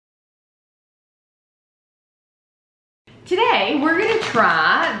Today we're going to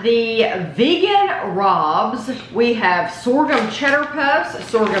try the vegan Robs. We have Sorghum Cheddar Puffs,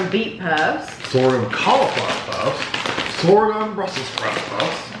 Sorghum Beet Puffs, Sorghum Cauliflower Puffs, Sorghum Brussels Sprout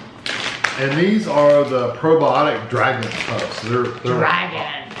Puffs, and these are the Probiotic Dragon Puffs.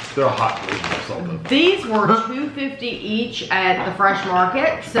 They're a hot version of something. These were $2.50 each at the Fresh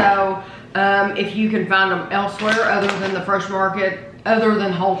Market. So if you can find them elsewhere other than the Fresh Market, other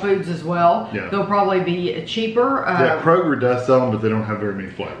than Whole Foods as well, they'll probably be cheaper. Yeah, Kroger does sell them, but they don't have very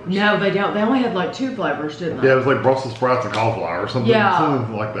many flavors. No, they don't. They only had like 2 flavors, didn't they? Yeah, it was like Brussels sprouts and cauliflower or something,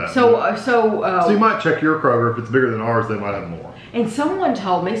 something like that. So you might check your Kroger. If it's bigger than ours, they might have more. And someone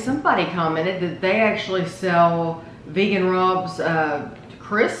told me, somebody commented that they actually sell vegan Robs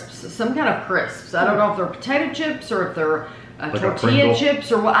crisps, some kind of crisps. I don't know if they're potato chips or if they're like tortilla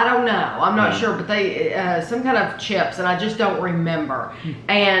chips or what, I don't know. I'm not sure, but they, some kind of chips, and I just don't remember.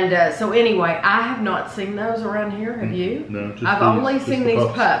 And so anyway, I have not seen those around here. Have you? No, I've only seen these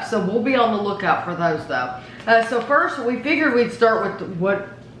puffs, so we'll be on the lookout for those though. So first, we figured we'd start with what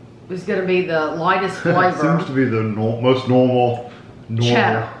is going to be the lightest flavor. Seems to be the most normal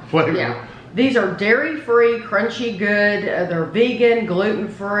cheddar flavor. Yeah. These are dairy-free, crunchy good. They're vegan,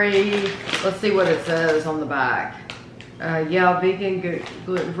 gluten-free. Let's see what it says on the back. Yeah, vegan,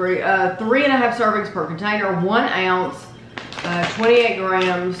 gluten-free. 3.5 servings per container, 1 ounce, 28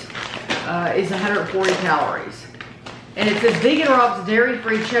 grams, is 140 calories. And it says vegan Robs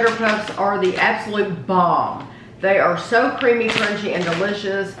dairy-free cheddar puffs are the absolute bomb. They are so creamy, crunchy, and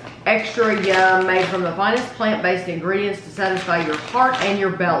delicious. Extra yum, made from the finest plant-based ingredients to satisfy your heart and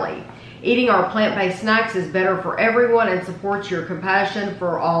your belly. Eating our plant-based snacks is better for everyone and supports your compassion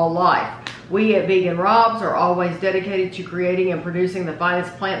for all life. We at Vegan Robs are always dedicated to creating and producing the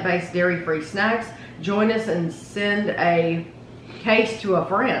finest plant-based dairy-free snacks. Join us and send a case to a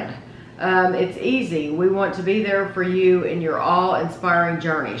friend. It's easy. We want to be there for you in your awe-inspiring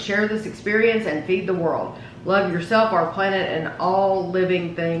journey. Share this experience and feed the world. Love yourself, our planet, and all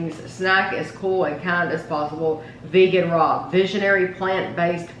living things. Snack as cool and kind as possible. Vegan Rob, visionary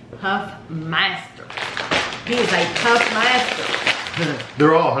plant-based puff master. He is a puff master.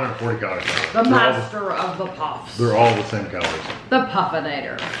 They're all 140 calories. The master of the puffs. They're all the same calories. The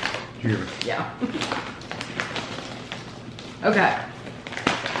puffinator. Here. Yeah. Okay.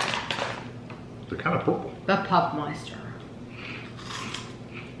 They're kind of purple. The Puffmeister.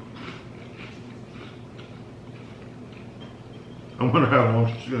 I wonder how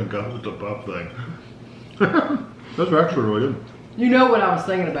long she's gonna go with the puff thing. Those are actually really good. You know what I was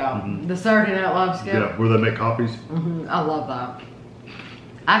thinking about? The Saturday Night Live skit? Yeah, where they make copies. I love that.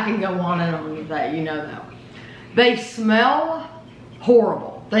 I can go on and on with that, you know that. They smell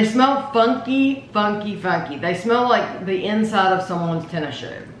horrible. They smell funky, funky, funky. They smell like the inside of someone's tennis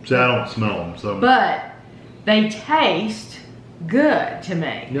shoe. See, I don't smell them, so. But they taste good to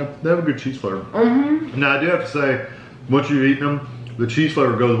me. Yep, they have a good cheese flavor. Now, I do have to say, once you've eaten them, the cheese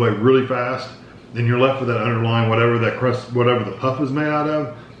flavor goes away really fast, and you're left with that underlying whatever that crust, whatever the puff is made out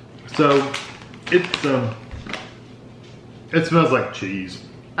of. So, it's it smells like cheese.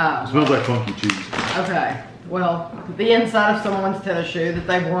 Oh. It smells like funky cheese. Okay. Well, the inside of someone's tennis shoe that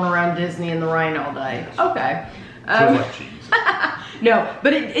they've worn around Disney in the rain all day. Okay. Smells like cheese. No,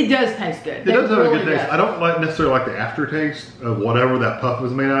 but it does taste good. It does have a good taste. I don't necessarily like the aftertaste of whatever that puff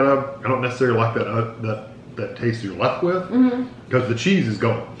was made out of. I don't necessarily like that taste you're left with, because the cheese is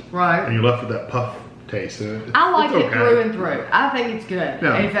gone. Right. And you're left with that puff taste. I like it through and through. I think it's good.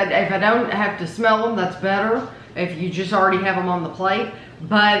 Yeah. If I don't have to smell them, that's better. If you just already have them on the plate.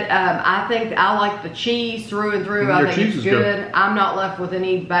 But I think I like the cheese through and through. I think it's good. I'm not left with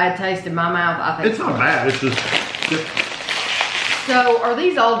any bad taste in my mouth. I think it's not bad. It's just. So are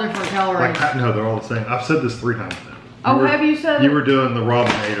these all different calories? No, they're all the same. I've said this 3 times now. Oh, have you said it? You were doing the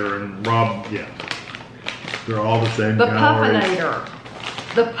Robinator and yeah. They're all the same calories. The Puffinator.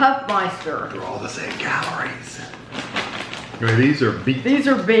 The Puffmeister. They're all the same calories. Okay, these are beet. These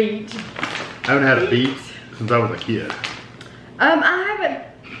are beet. I haven't had a beet since I was a kid. I haven't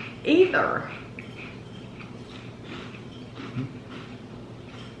either.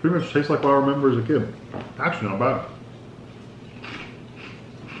 Pretty much tastes like what I remember as a kid. Actually, not bad.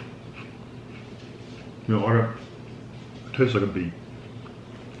 You know, it tastes like a beet.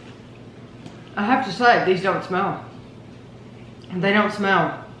 I have to say, these don't smell. They don't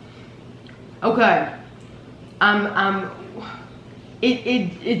smell. Okay.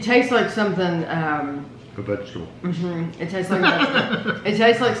 It tastes like something. A vegetable. It tastes like vegetable. It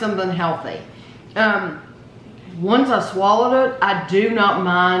tastes like something healthy. Once I swallowed it, I do not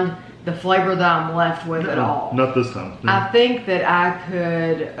mind the flavor that I'm left with at all. Not this time. No. I think that I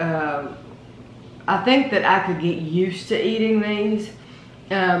could I think that I could get used to eating these.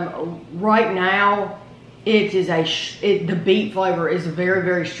 Right now, it is the beet flavor is very,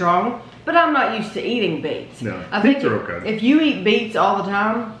 very strong, but I'm not used to eating beets. No, I beets think are okay. If you eat beets all the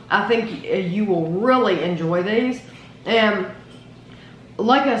time, I think you will really enjoy these. And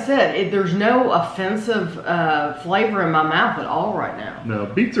like I said, there's no offensive flavor in my mouth at all right now. No,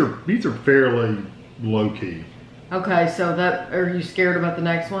 beets are fairly low key. Okay, so are you scared about the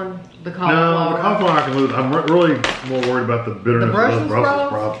next one? The cauliflower? No, the cauliflower I can lose. I'm really more worried about the bitterness of those Brussels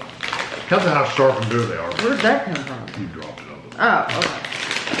sprouts. Because of how sharp and bitter they are. Where did that come from? You dropped it over. Oh,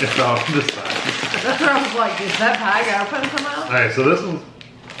 okay. It's off this side. That's what I was like, is that pie open somehow? Alright, so this one's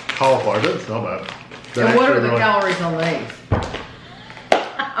cauliflower. It doesn't smell bad. And what are the calories on these?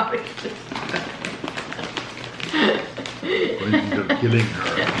 You're killing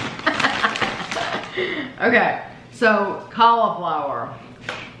her. Okay, so cauliflower.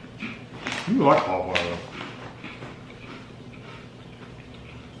 You like cauliflower though.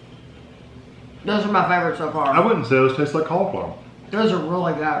 Those are my favorites so far. I wouldn't say those taste like cauliflower. Those are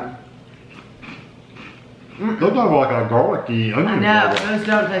really good. Those have like a garlicky onion. No, flavor. those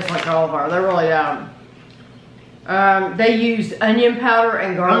don't taste like cauliflower. They really don't. They use onion powder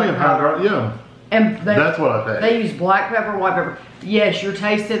and garlic powder. Yeah. And that's what I taste. They use black pepper, white pepper. Yes, you're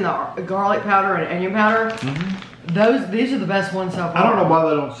tasting the garlic powder and onion powder. These are the best ones so far. I don't know why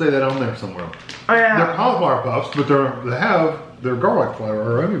they don't say that on there somewhere. They're cauliflower puffs, but they have their garlic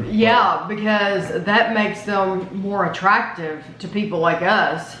flavor or onion flavor. Yeah, because that makes them more attractive to people like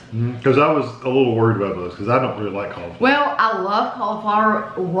us. Because I was a little worried about those because I don't really like cauliflower. Well, I love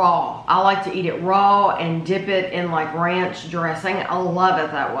cauliflower raw. I like to eat it raw and dip it in like ranch dressing. I love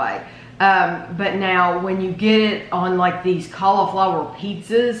it that way. But now when you get it on like these cauliflower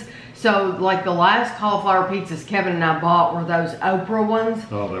pizzas, so like the last cauliflower pizzas Kevin and I bought were those Oprah ones.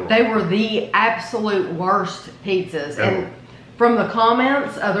 Oh, they were the absolute worst pizzas. Ever. And from the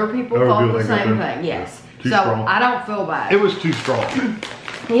comments, other people thought the same thing. Yes. Too So strong. I don't feel bad. It was too strong.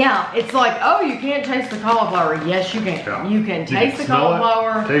 Yeah, it's like, oh, you can't taste the cauliflower. Yes, you can. Yeah. You can taste the smell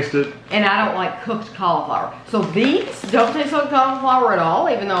cauliflower. it, taste it. And I don't like cooked cauliflower. So these don't taste like cauliflower at all,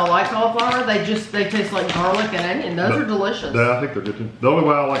 even though I like cauliflower. They taste like garlic and onion. Those are delicious. Yeah, I think they're good too. The only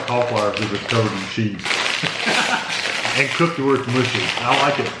way I like cauliflower is if it's covered in cheese. And cooked to where it's mushy. I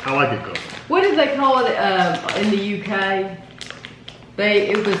like it cooked. What did they call it in the UK?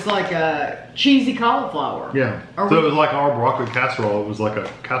 It was like a cheesy cauliflower. Yeah. So it was like our broccoli casserole. It was like a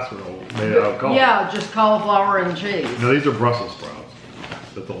casserole made out of cauliflower. Yeah, just cauliflower and cheese. No, these are Brussels sprouts.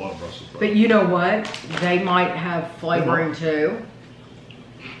 That's a lot of Brussels sprouts. But you know what? They might have flavoring too.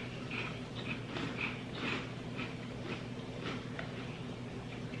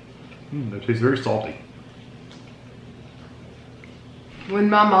 They taste very salty. When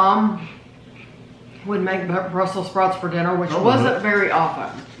my mom would make Brussels sprouts for dinner, which wasn't very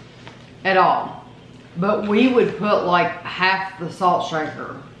often at all, but we would put like half the salt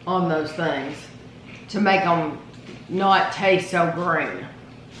shaker on those things to make them not taste so green.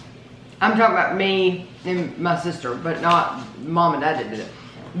 I'm talking about me and my sister, but not mom and dad did it.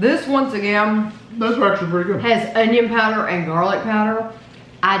 This, once again, those are actually pretty good. Has onion powder and garlic powder.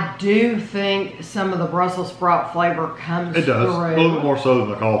 I do think some of the Brussels sprout flavor comes through. It does, a little bit more so than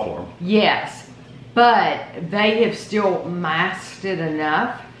the cauliflower. Yes, but they have still masked it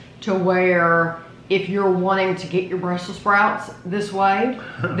enough to where if you're wanting to get your Brussels sprouts this way,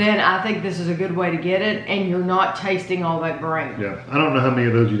 then I think this is a good way to get it, and you're not tasting all that green. Yeah, I don't know how many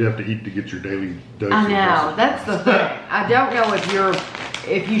of those you'd have to eat to get your daily dose. I know, that's the thing. I don't know if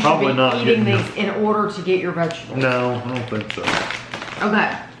you should be eating these in order to get your vegetables. No, I don't think so.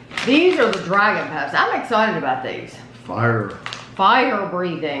 Okay, these are the dragon puffs. I'm excited about these. Fire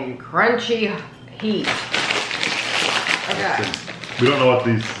breathing, crunchy heat. Okay. We don't know what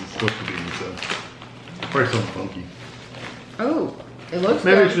these are supposed to be, so probably something funky. Oh, it looks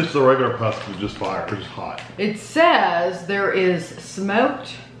Maybe good. it's just the regular puffs with just fire, or just hot. It says there is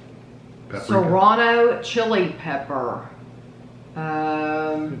smoked Paprika. serrano chili pepper.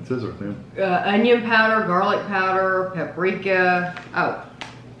 It says right there. Onion powder, garlic powder, paprika. Oh.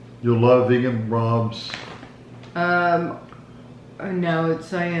 You'll love vegan Rob's. No, it's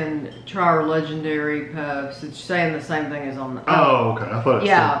saying try our legendary puffs. It's saying the same thing as on the. Oh, okay. I thought it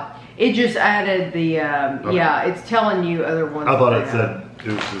said. It just added the. Okay. Yeah, it's telling you other ones. I thought it said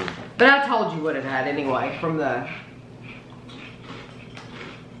it was. But I told you what it had anyway from the.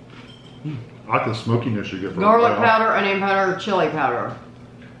 I like the smokiness you get from Garlic powder, onion powder, chili powder,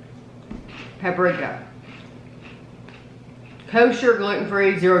 paprika. Kosher,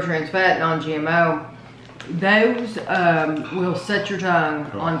 gluten-free, zero trans fat, non-GMO. Those will set your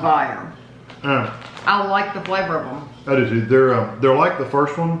tongue on fire. I like the flavor of them. I do too. They're like the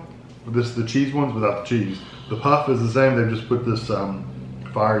first one. The cheese ones without the cheese. The puff is the same. They've just put this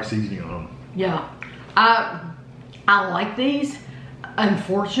fiery seasoning on them. Yeah, I like these.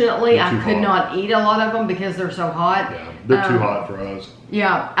 Unfortunately, I could not eat a lot of them because they're so hot. Yeah, they're too hot for us.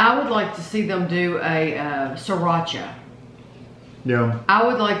 Yeah, I would like to see them do a sriracha. Yeah. I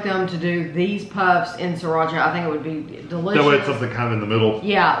would like them to do these puffs in sriracha. I think it would be delicious. That way it's something kind of in the middle.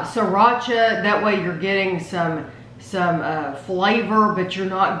 Yeah, sriracha. That way you're getting some flavor, but you're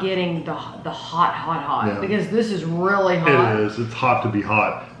not getting the hot. Yeah. Because this is really hot. It is. It's hot to be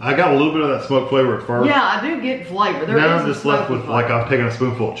hot. I got a little bit of that smoke flavor at first. Yeah, I do get flavor. Now I'm just left with like I've taken a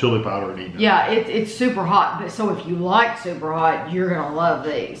spoonful of chili powder and eaten it. Yeah, it's super hot. But so if you like super hot, you're gonna love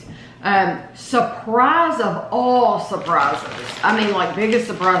these. Surprise of all surprises. I mean, like biggest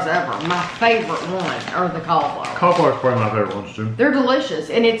surprise ever. My favorite one are the cauliflower. Cauliflower is probably my favorite ones too. They're delicious,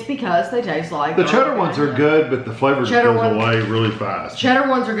 and it's because they taste like the cheddar ones are good, but the flavor just goes away really fast. Cheddar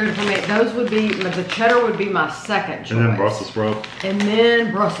ones are good for me. Those would be the cheddar would be my second choice. And then Brussels sprouts. And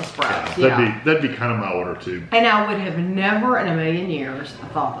then Brussels sprouts. Yeah, that'd be kind of my order too. And I would have never in a million years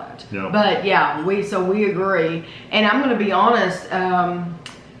thought that. Yeah. But yeah, we agree. And I'm going to be honest.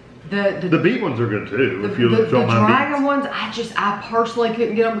 The beet ones are good too. The dragon ones, I personally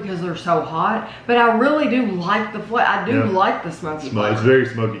couldn't get them because they're so hot. But I really do like the flavor. I do like the smoky flavor. It's very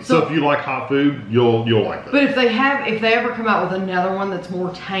smoky. So if you like hot food, you'll like that. But if they ever come out with another one that's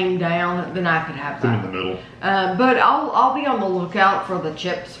more tamed down, then I could have that. In the middle. But I'll be on the lookout for the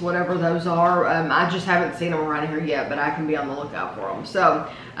chips, whatever those are. I just haven't seen them around here yet, but I can be on the lookout for them. So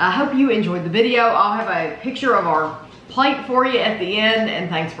I hope you enjoyed the video. I'll have a picture of our plate for you at the end, and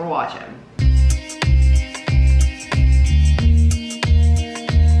thanks for watching.